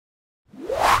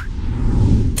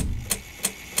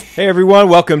Hey everyone,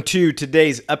 welcome to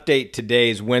today's update.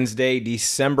 Today's Wednesday,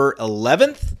 December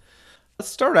 11th.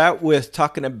 Let's start out with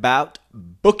talking about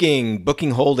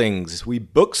booking holdings. We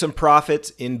booked some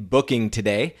profits in booking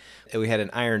today. We had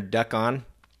an iron duck on,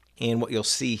 and what you'll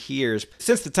see here is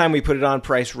since the time we put it on,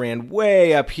 price ran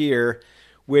way up here,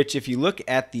 which if you look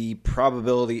at the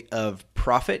probability of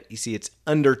profit, you see it's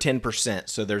under 10%.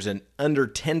 So there's an under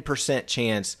 10%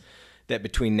 chance that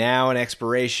between now and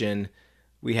expiration,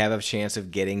 we have a chance of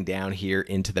getting down here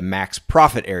into the max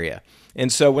profit area.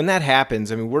 And so when that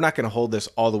happens, I mean, we're not going to hold this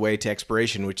all the way to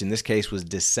expiration, which in this case was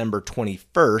December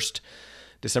 21st,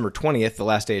 December 20th, the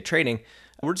last day of trading.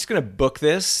 We're just going to book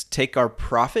this, take our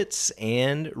profits,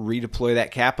 and redeploy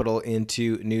that capital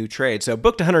into new trades. So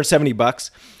booked 170 bucks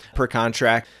per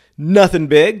contract. Nothing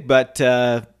big, but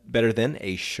better than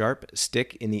a sharp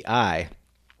stick in the eye.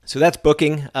 So that's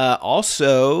booking.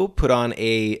 Also put on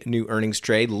a new earnings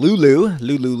trade,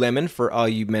 Lululemon, for all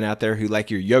you men out there who like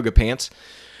your yoga pants.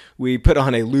 We put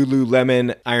on a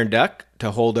Lululemon iron duck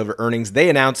to hold over earnings. They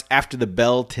announced after the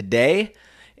bell today,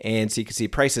 and so you can see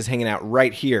prices hanging out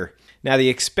right here. Now the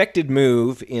expected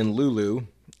move in Lulu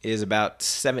is about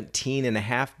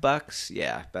 17.5 bucks.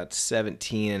 Yeah, about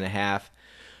 17.5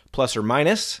 plus or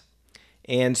minus.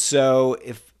 And so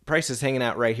if price is hanging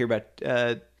out right here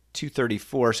about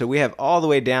 234. So we have all the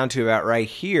way down to about right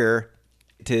here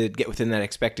to get within that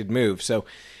expected move. So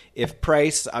if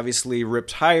price obviously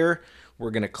rips higher,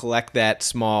 we're going to collect that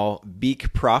small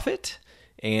beak profit.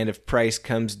 And if price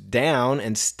comes down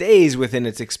and stays within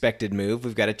its expected move,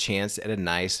 we've got a chance at a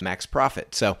nice max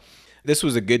profit. So this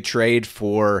was a good trade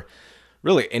for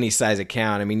really any size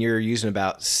account. I mean, you're using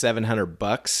about 700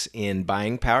 bucks in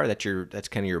buying power. That's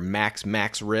kind of your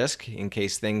max risk in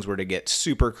case things were to get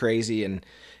super crazy and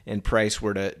price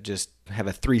were to just have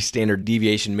a 3 standard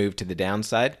deviation move to the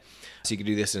downside. So you could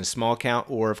do this in a small account,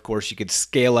 or of course you could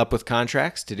scale up with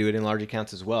contracts to do it in large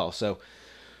accounts as well. So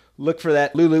look for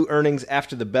that Lulu earnings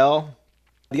after the bell.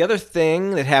 The other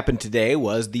thing that happened today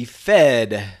was the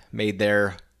Fed made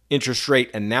their interest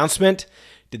rate announcement.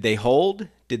 Did they hold?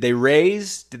 Did they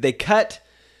raise? Did they cut?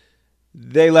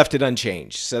 They left it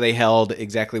unchanged. So they held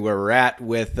exactly where we're at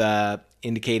with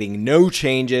indicating no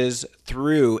changes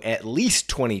through at least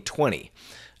 2020.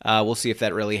 We'll see if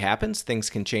that really happens. Things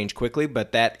can change quickly,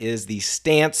 but that is the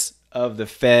stance of the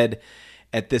Fed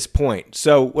at this point.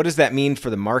 So what does that mean for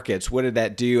the markets? What did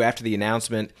that do after the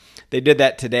announcement? They did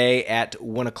that today at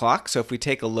 1 o'clock. So if we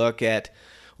take a look at,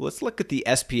 let's look at the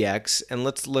SPX and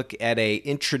let's look at a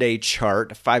intraday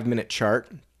chart, a 5-minute chart.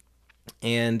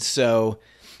 And so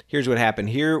here's what happened.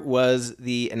 Here was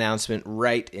the announcement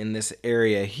right in this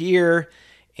area here.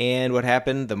 And what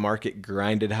happened? The market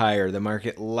grinded higher. The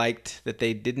market liked that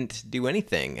they didn't do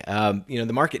anything. The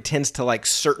market tends to like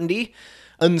certainty.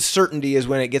 Uncertainty is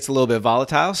when it gets a little bit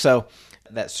volatile. So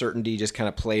that certainty just kind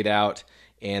of played out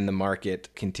and the market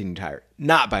continued higher.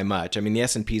 Not by much. I mean, the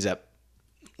S&P's up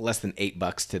less than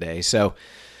 $8 today. So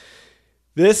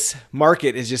this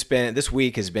market has just been, this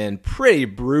week has been pretty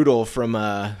brutal from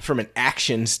an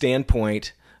action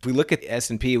standpoint. If we look at the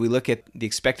S&P, we look at the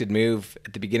expected move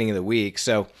at the beginning of the week.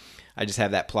 So I just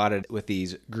have that plotted with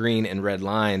these green and red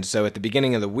lines. So at the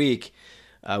beginning of the week,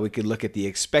 we could look at the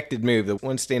expected move, the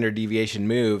 1 standard deviation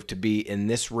move, to be in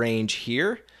this range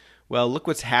here. Well, look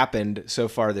what's happened so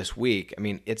far this week. I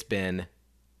mean, it's been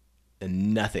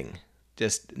nothing.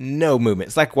 Just no movement.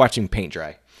 It's like watching paint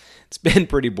dry. It's been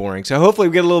pretty boring. So hopefully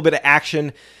we get a little bit of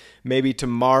action maybe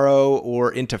tomorrow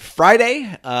or into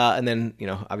Friday. And then,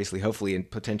 obviously, hopefully, and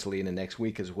potentially in the next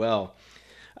week as well.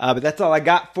 But that's all I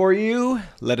got for you.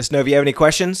 Let us know if you have any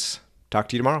questions. Talk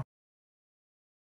to you tomorrow.